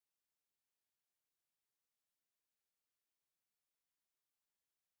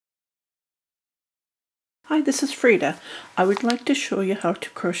Hi, this is Frida. I would like to show you how to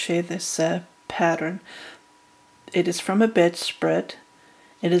crochet this pattern. It is from a bedspread.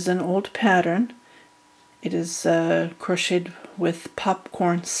 It is an old pattern. It is crocheted with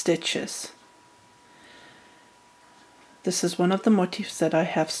popcorn stitches. This is one of the motifs that I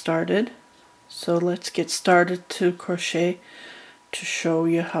have started. So let's get started to crochet, to show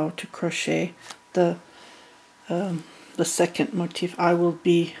you how to crochet the second motif. I will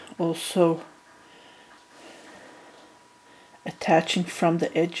be also attaching from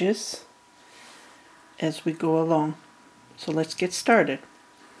the edges as we go along. So let's get started.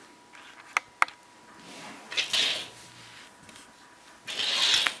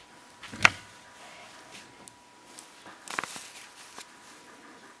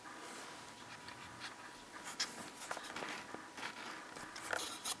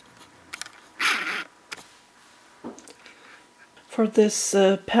 For this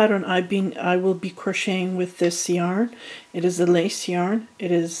pattern, I will be crocheting with this yarn. It is a lace yarn. It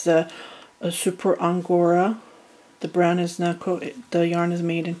is a super angora. The brand is Nako. The yarn is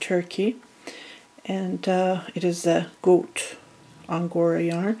made in Turkey, and it is a goat angora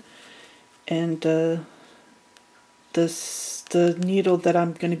yarn. And the needle that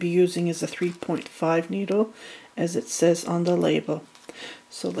I'm going to be using is a 3.5 needle, as it says on the label.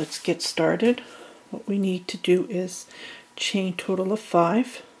 So let's get started. What we need to do is chain total of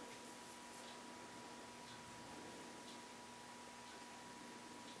 5.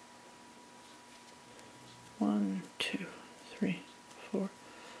 One, 2, 3, 4,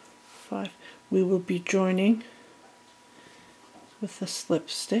 5. We will be joining with a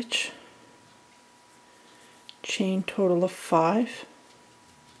slip stitch. Chain total of 5.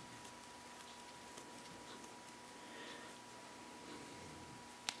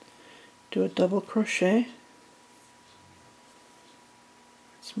 Do a double crochet.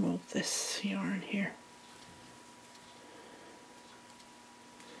 Let's move this yarn here.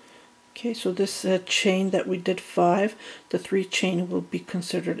 Okay, so this chain that we did 5, the 3 chain will be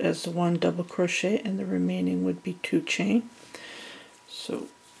considered as 1 double crochet, and the remaining would be 2 chain. So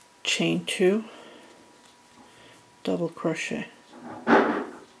chain 2, double crochet.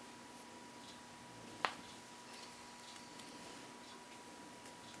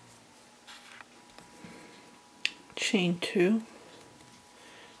 Chain 2,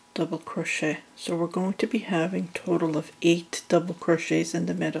 double crochet. So we're going to be having total of 8 double crochets in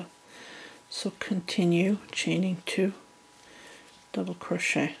the middle. So continue chaining 2, double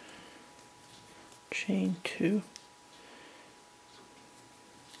crochet, chain 2,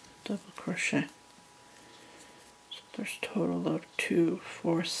 double crochet. So there's total of 2,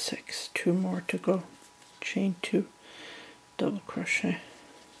 4, 6, 2 more to go. Chain 2, double crochet,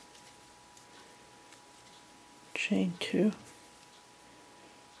 chain 2,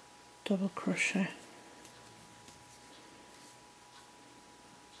 double crochet.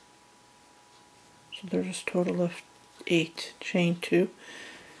 So there's a total of 8. Chain 2,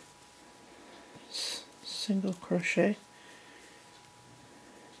 single crochet,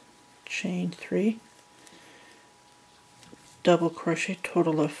 chain 3, double crochet,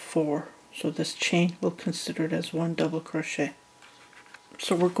 total of 4. So this chain will consider it as 1 double crochet.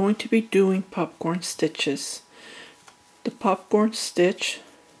 So we're going to be doing popcorn stitches. The popcorn stitch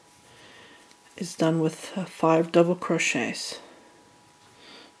is done with 5 double crochets.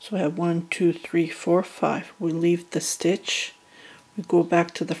 So I have 1, 2, 3, 4, 5. We leave the stitch, we go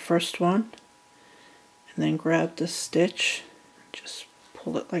back to the first one, and then grab the stitch, just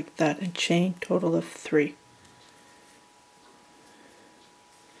pull it like that, and chain total of 3.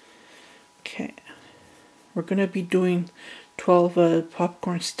 Okay, we're going to be doing 12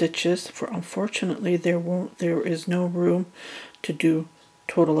 popcorn stitches. For unfortunately, there is no room to do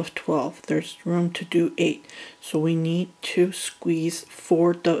total of 12. There's room to do 8, so we need to squeeze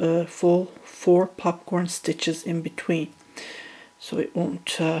 4 full 4 popcorn stitches in between, so it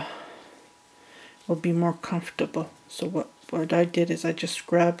won't will be more comfortable. So what I did is I just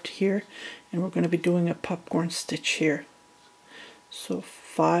grabbed here, and we're going to be doing a popcorn stitch here. So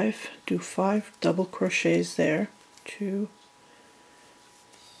 5, do 5 double crochets there, 2,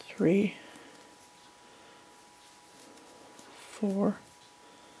 3, 4,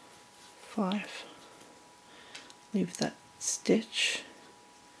 5. Leave that stitch,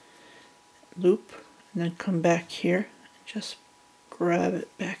 loop, and then come back here and just grab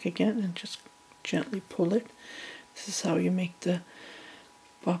it back again and just gently pull it. This is how you make the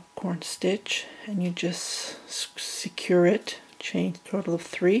popcorn stitch, and you just secure it. Chain total of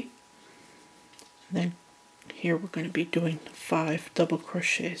 3, and then here we're going to be doing 5 double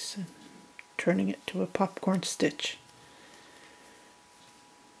crochets and turning it to a popcorn stitch.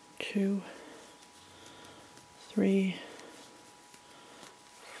 2, 3,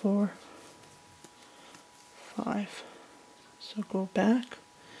 4, 5. So go back,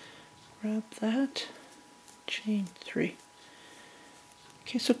 grab that, chain 3.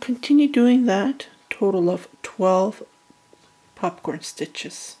 Okay, so continue doing that, total of 12 popcorn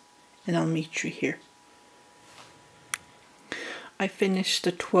stitches, and I'll meet you here. I finished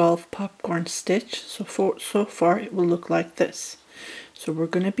the 12 popcorn stitch, so far it will look like this. So we're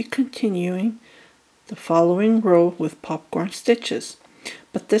going to be continuing the following row with popcorn stitches,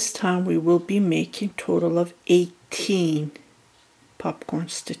 but this time we will be making total of 18 popcorn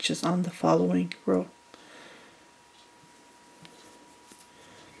stitches on the following row.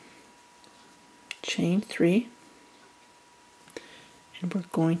 Chain 3, and we're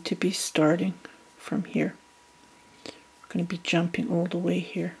going to be starting from here. We're going to be jumping all the way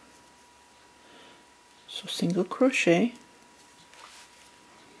here. So single crochet,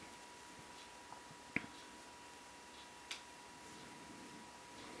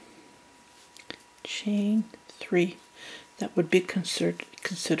 chain 3. That would be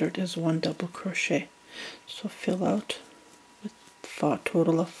considered as 1 double crochet. So fill out with a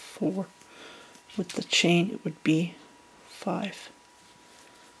total of 4. With the chain it would be 5.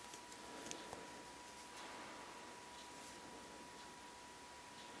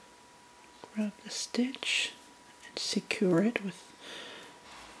 Grab the stitch and secure it with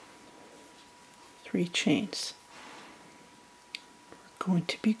 3 chains. We're going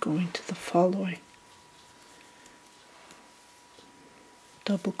to be going to the following.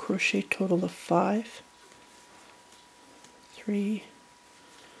 Double crochet, total of 5, 3,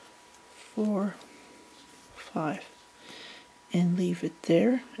 4, 5, and leave it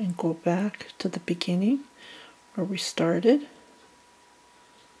there and go back to the beginning where we started.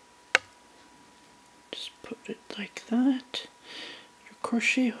 Just put it like that, your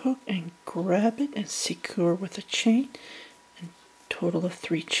crochet hook, and grab it and secure with a chain, and total of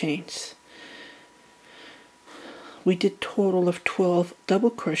 3 chains. We did total of 12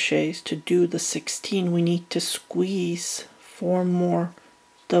 double crochets. To do the 16 we need to squeeze 4 more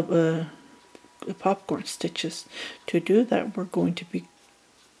popcorn stitches. To do that we're going to be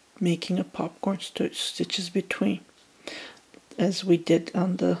making a popcorn stitches between, as we did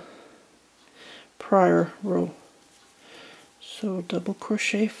on the prior row. So double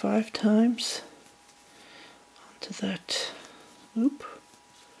crochet 5 times onto that loop,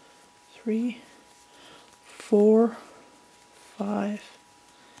 3, 4, 5,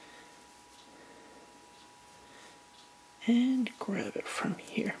 and grab it from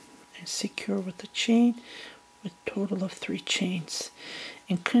here and secure with the chain with total of 3 chains,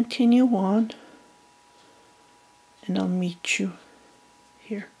 and continue on, and I'll meet you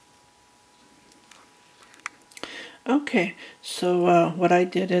here. Okay, so what I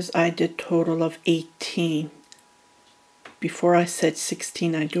did is I did total of 18. Before I said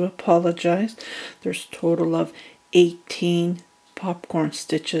 16, I do apologize. There's total of 18 popcorn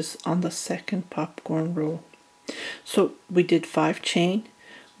stitches on the second popcorn row. So we did 5 chain,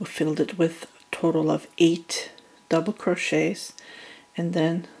 we filled it with a total of 8 double crochets, and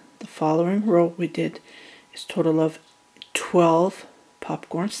then the following row we did is total of 12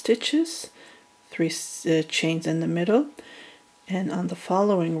 popcorn stitches, 3 chains in the middle, and on the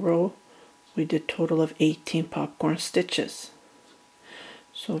following row we did total of 18 popcorn stitches.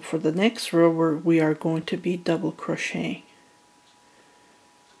 So for the next row we are going to be double crocheting.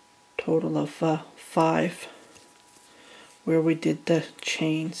 Total of 5 where we did the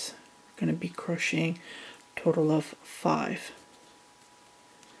chains. We're going to be crocheting total of 5.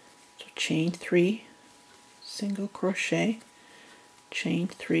 So chain 3, single crochet, chain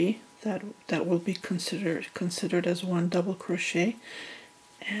 3, that will be considered as 1 double crochet,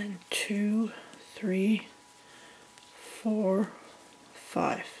 and 2, 3, 4,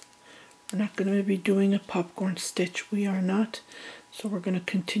 5. We're not going to be doing a popcorn stitch, we are not, so we're going to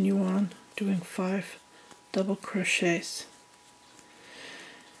continue on doing 5 double crochets.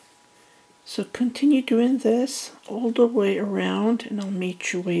 So continue doing this all the way around, and I'll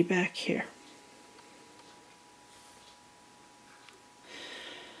meet you way back here.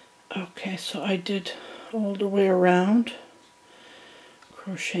 Okay, so I did all the way around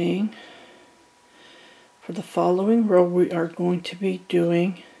crocheting. For the following row we are going to be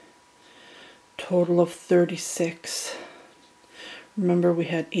doing total of 36. Remember we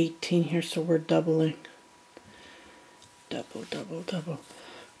had 18 here, so we're doubling. Double, double, double.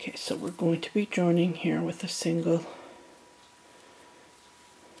 Okay, so we're going to be joining here with a single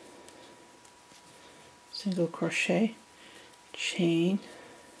crochet, chain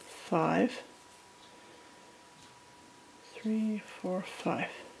 5, 3, 4, 5,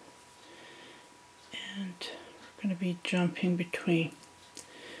 and going to be jumping between.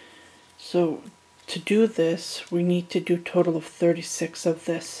 So to do this, we need to do a total of 36 of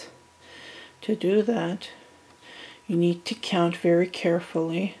this. To do that, you need to count very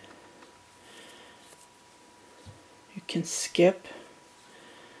carefully. You can skip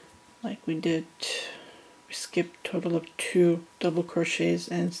like we did. We skipped a total of 2 double crochets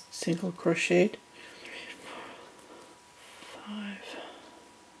and single crocheted. 5.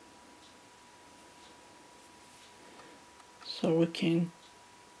 So we can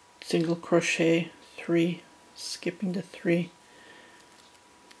single crochet 3, skipping the 3.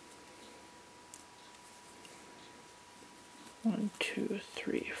 1, 2,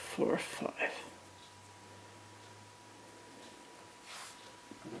 3, 4, 5.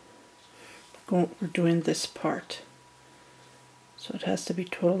 We're doing this part, so it has to be a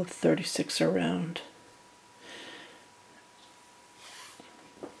total of 36 around.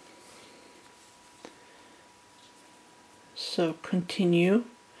 So continue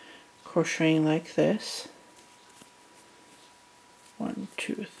crocheting like this. 1,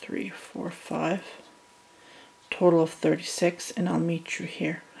 2, 3, 4, 5. Total of 36, and I'll meet you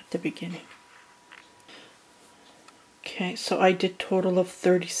here at the beginning. Okay, so I did total of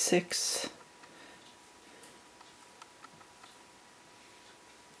 36.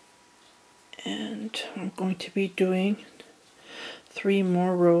 And I'm going to be doing 3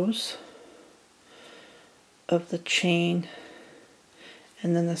 more rows of the chain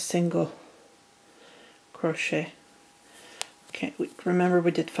and then a single crochet. Okay, remember we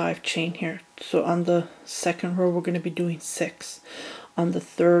did 5 chain here. So on the second row we're going to be doing 6. On the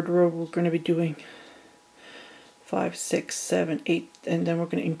third row we're going to be doing 5, 6, 7, 8, and then we're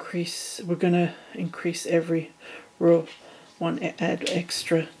going to increase every row 1 add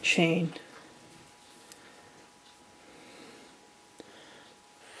extra chain.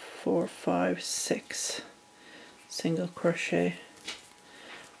 4, 5, 6 single crochet.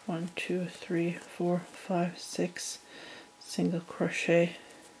 1, 2, 3, 4, 5, 6 single crochet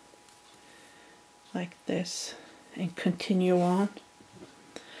like this, and continue on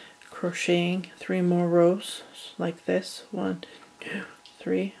crocheting 3 more rows like this. 1, 2,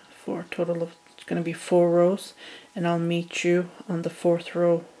 3, 4. Total of, it's going to be 4 rows, and I'll meet you on the 4th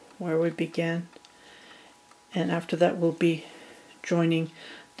row where we began, and after that we'll be joining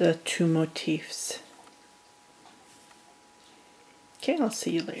the 2 motifs. Okay, I'll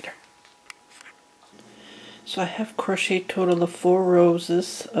see you later. So I have crocheted a total of 4 rows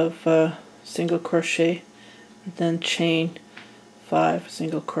of single crochet, then chain 5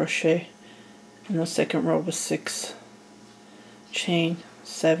 single crochet, and the second row was 6 chain,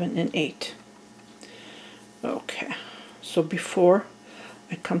 7 and 8. Okay, so before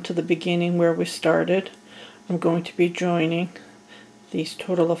I come to the beginning where we started, I'm going to be joining these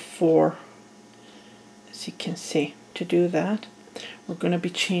total of 4, as you can see. To do that, we're going to be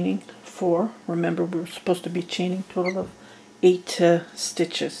chaining 4. Remember, we were supposed to be chaining a total of 8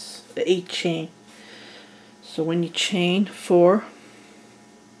 stitches, 8 chain. So when you chain 4,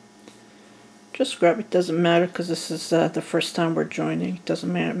 just grab it. Doesn't matter, because this is the first time we're joining. It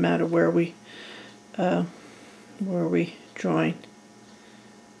doesn't matter where we join.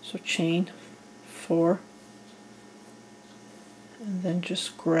 So chain 4, and then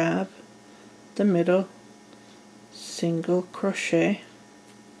just grab the middle, single crochet,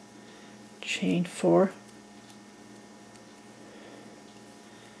 chain 4,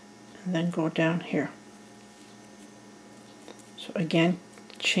 and then go down here. So again,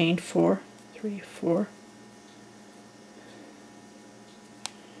 chain 4, 3, 4,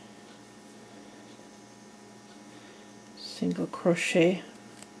 single crochet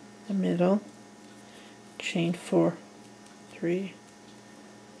the middle, chain 4, 3,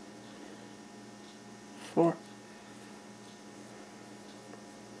 4,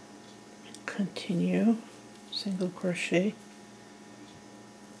 continue single crochet.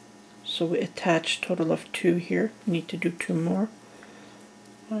 So we attach total of 2 here. We need to do 2 more.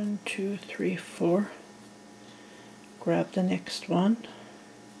 1, 2, 3, 4. Grab the next one,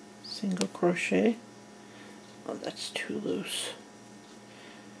 single crochet. Oh, that's too loose.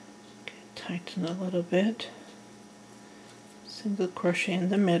 Okay, tighten a little bit. Single crochet in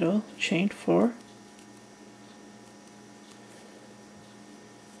the middle, chain 4.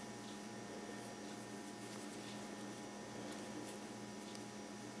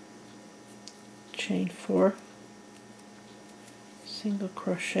 Chain 4, single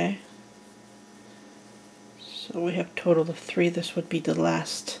crochet. So we have a total of 3. This would be the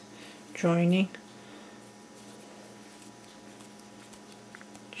last joining.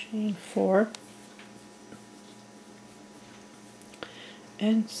 Chain 4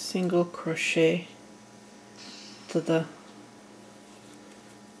 and single crochet to the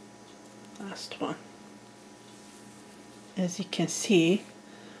last one. As you can see,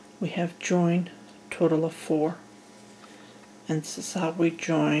 we have joined a total of 4, and this is how we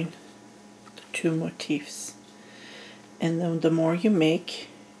join the 2 motifs. And then the more you make,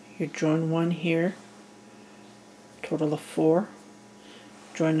 you join one here, total of 4,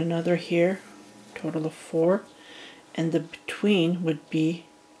 join another here, total of 4, and the between would be,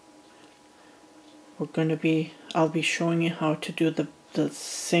 I'll be showing you how to do the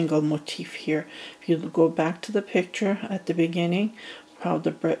single motif here. If you go back to the picture at the beginning, how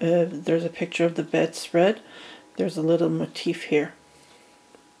there's a picture of the bedspread, there's a little motif here.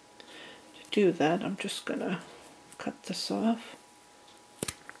 To do that, I'm just gonna cut this off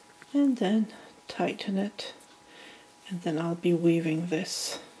and then tighten it, and then I'll be weaving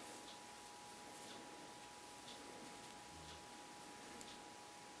this.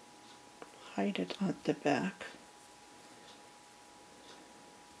 Hide it on the back.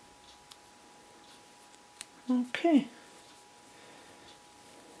 Okay.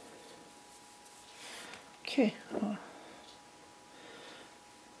 Okay.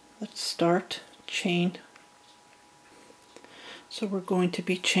 Let's start chain. So we're going to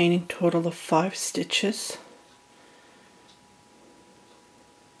be chaining total of 5 stitches.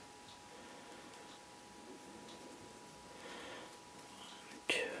 1,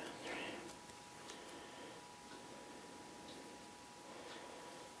 2,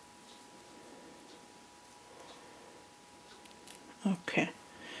 3. Okay.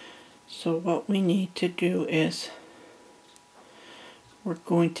 So what we need to do is we're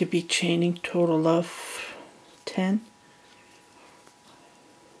going to be chaining total of 10.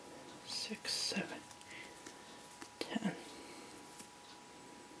 6, 7, 10.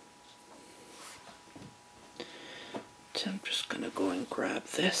 So I'm just going to go and grab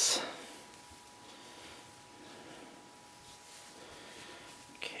this.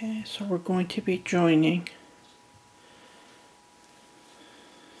 Okay, so we're going to be joining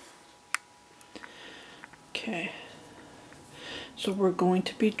Okay, so we're going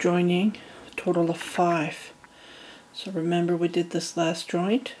to be joining a total of 5. So remember we did this last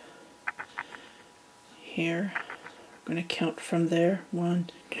joint. Here, I'm going to count from there. 1,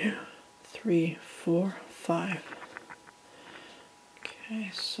 2, 3, 4, 5.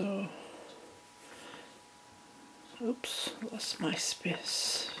 Okay, so, oops, lost my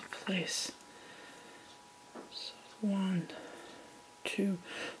place. So 1, 2,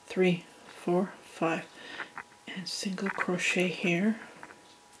 3, 4, 5. And single crochet here.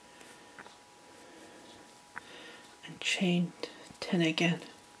 And chain 10 again.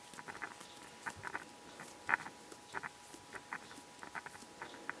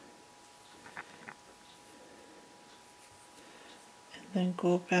 And then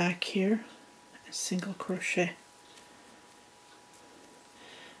go back here and single crochet.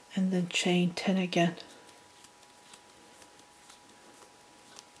 And then chain 10 again.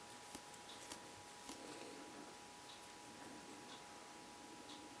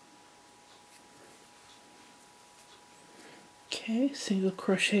 Okay, single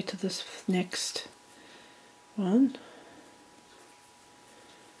crochet to this next one,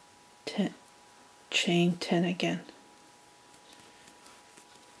 10, chain 10 again,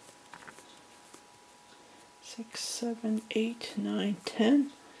 6, 7, 8, 9,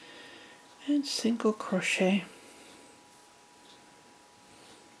 10, and single crochet.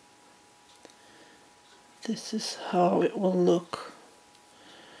 This is how it will look.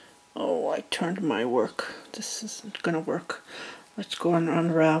 Oh, I turned my work. This isn't gonna work. Let's go and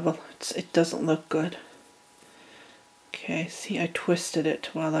unravel. It doesn't look good. Okay, see, I twisted it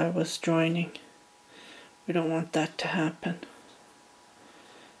while I was joining. We don't want that to happen.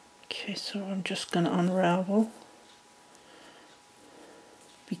 Okay, so I'm just gonna unravel.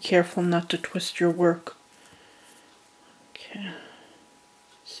 Be careful not to twist your work. Okay,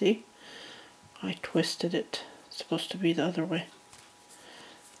 see? I twisted it. It's supposed to be the other way.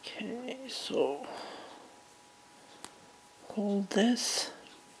 Okay, so hold this,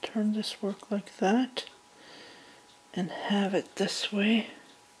 turn this work like that, and have it this way.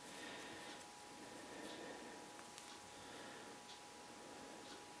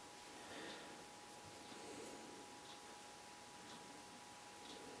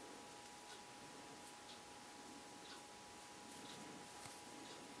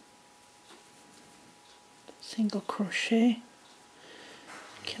 Single crochet.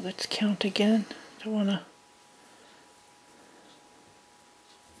 Okay, let's count again. Don't want to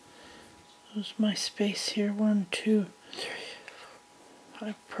lose my space here. 1, 2, 3, 4,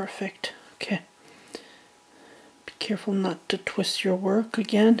 5. Perfect. Okay. Be careful not to twist your work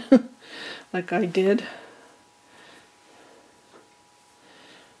again, like I did.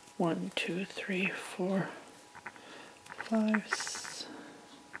 1, 2, 3, 4, 5,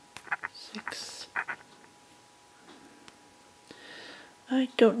 6. I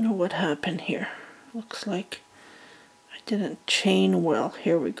don't know what happened here. Looks like I didn't chain well.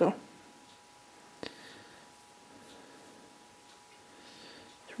 Here we go.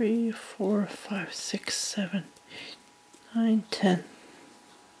 3, 4, 5, 6, 7, 8, 9, 10.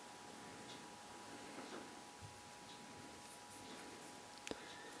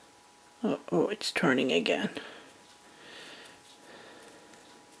 Oh, it's turning again.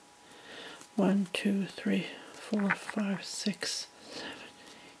 1, 2, 3, 4, 5, 6, 7,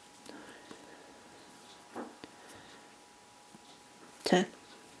 8, 9, 10.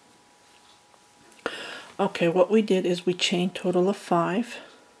 Okay, what we did is we chained total of 5,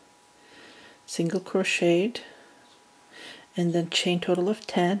 single crocheted, and then chain total of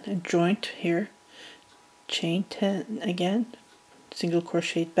 10 and joined here, chain 10 again, single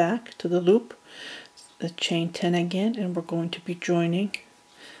crochet back to the loop, the chain 10 again, and we're going to be joining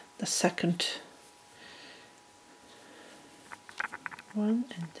the second one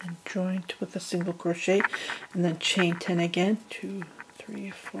and then joined with a single crochet and then chain 10 again, 2, 3,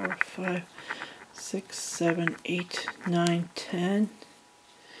 4, 5, 6, 7, 8, 9, 10,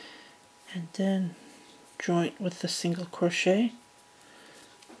 and then join with the single crochet,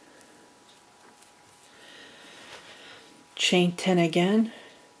 chain 10 again,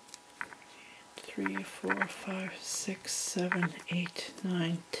 3, 4, 5, 6, 7, 8,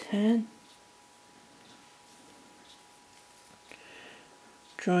 9, 10,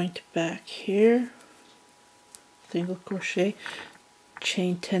 joint back here, single crochet,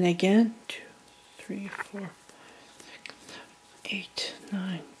 chain 10 again, 2, 3, 4, 6, 7, 8,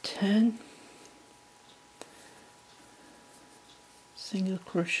 9, 10, single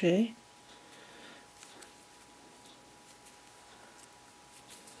crochet,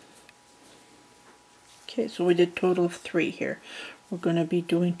 okay, so we did total of 3 here. We're going to be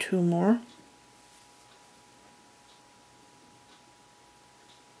doing 2 more.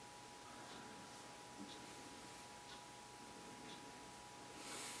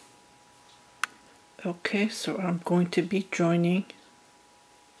 Okay, so I'm going to be joining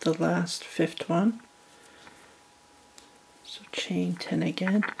the last 5th one. So chain 10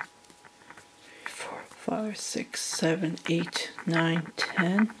 again, 4, 5, 6, 7, 8, 9,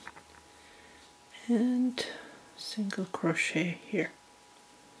 10, and single crochet here.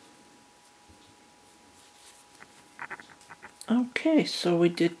 Okay, so we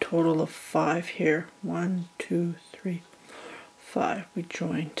did total of 5 here. 1, 2, 3, 5. We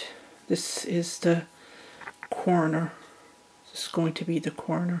joined. This is the corner. This is going to be the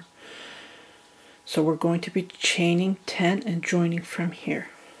corner. So we're going to be chaining 10 and joining from here.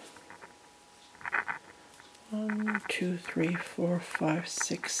 1, 2, 3, 4, 5,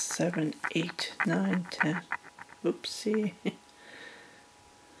 6, 7, 8, 9, 10. Oopsie.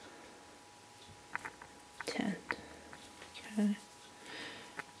 10. Okay.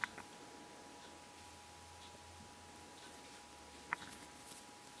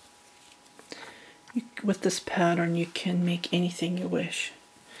 With this pattern you can make anything you wish.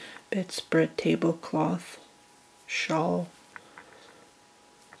 Bedspread, tablecloth, shawl.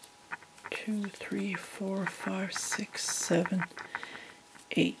 2, 3, 4, 5, 6, 7,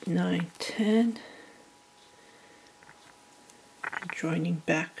 8, 9, 10. And joining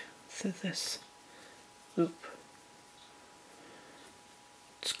back to this loop.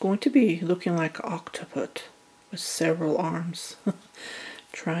 It's going to be looking like an octopus with several arms.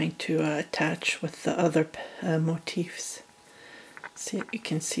 Trying to attach with the other motifs. See, you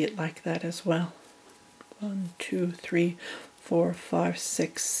can see it like that as well. 1, 2, 3, 4, 5,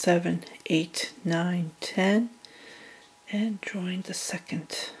 6, 7, 8, 9, 10, and join the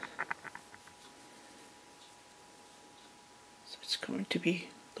second. So it's going to be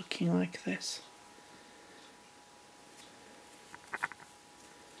looking like this.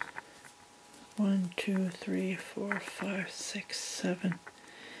 One, 2, 3, 4, 5, 6, 7,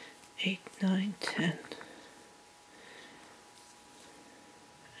 8, 9, 10. And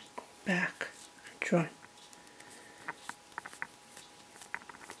go back and join.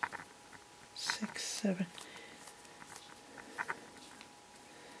 6, 7.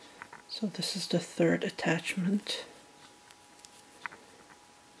 So this is the third attachment.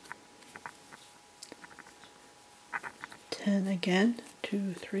 Again,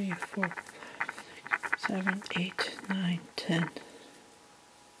 2, 3, 4, 5, 6, 7, 8, 9, 10.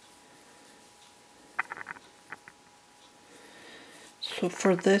 So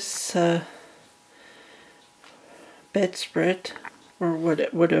for this bedspread, or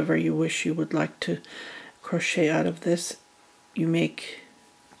whatever you wish you would like to crochet out of this, you make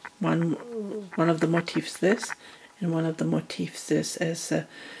one of the motifs this, and one of the motifs this, as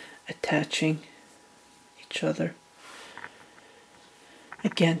attaching each other.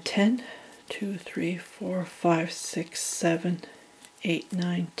 Again, 10, 2, 3, 4, 5, 6, 7, 8,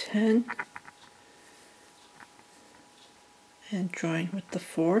 9, 10, and join with the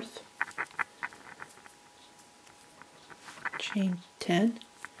fourth, chain 10,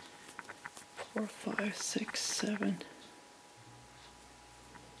 4, 5, 6, 7,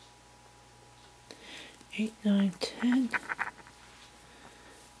 8, 9, 10,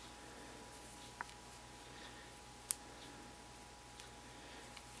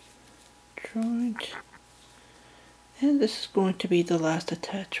 joined, and this is going to be the last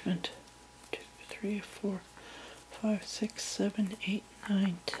attachment. 2, 3, 4, 5, 6, 7, 8,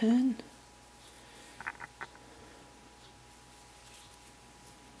 9, 10.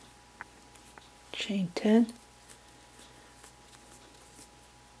 Chain 10.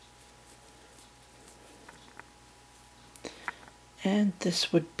 And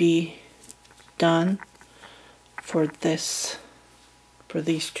this would be done for this, for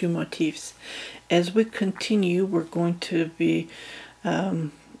these two motifs. As we continue, we're going to be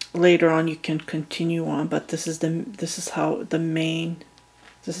later on you can continue on, but this is how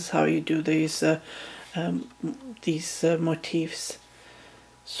you do these motifs.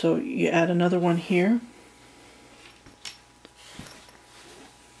 So you add another one here,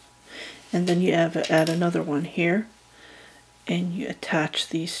 and then you add another one here, and you attach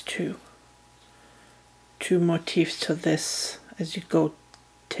these two motifs to this as you go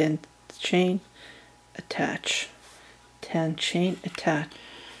 10 chain, attach, 10 chain, attach.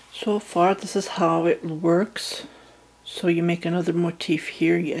 So far this is how it works. So you make another motif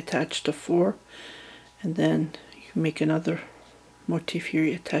here, you attach to 4, and then you make another motif here,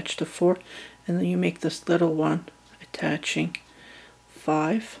 you attach to 4, and then you make this little one attaching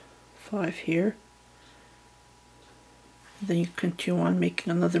 5 here. Then you continue on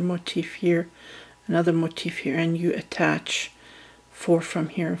making another motif here, and you attach 4 from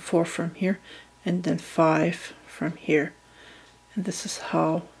here and 4 from here, and then 5 from here. And this is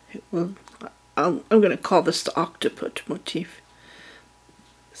how it will, I'm going to call this the octopus motif.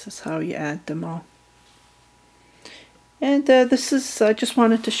 This is how you add them all. And this is, I just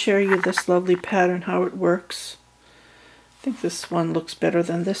wanted to share you this lovely pattern, how it works. I think this one looks better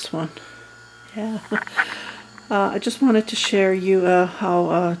than this one. Yeah. I just wanted to share you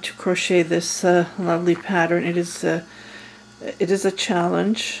how to crochet this lovely pattern. It is a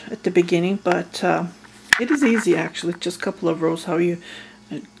challenge at the beginning, but it is easy actually. Just a couple of rows. How you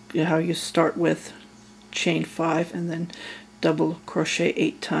start with chain 5 and then double crochet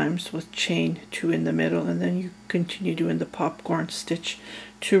 8 times with chain 2 in the middle, and then you continue doing the popcorn stitch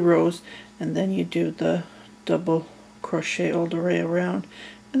 2 rows, and then you do the double crochet all the way around,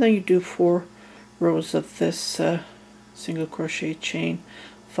 and then you do 4 rows of this single crochet, chain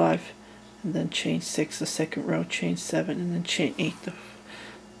 5, and then chain 6 the second row, chain 7, and then chain 8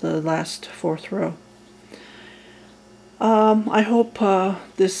 the last 4th row. I hope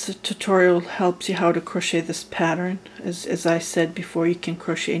this tutorial helps you how to crochet this pattern. As I said before, you can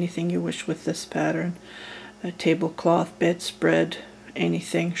crochet anything you wish with this pattern. A tablecloth, bedspread,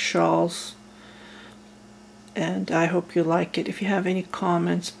 anything, shawls. And I hope you like it. If you have any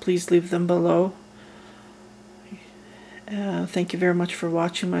comments, please leave them below. Thank you very much for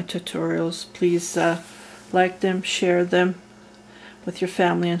watching my tutorials. Please like them, share them with your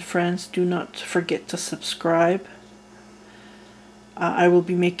family and friends. Do not forget to subscribe. I will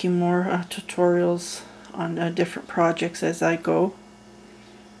be making more tutorials on different projects as I go.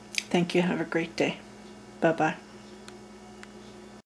 Thank you. Have a great day. Bye-bye.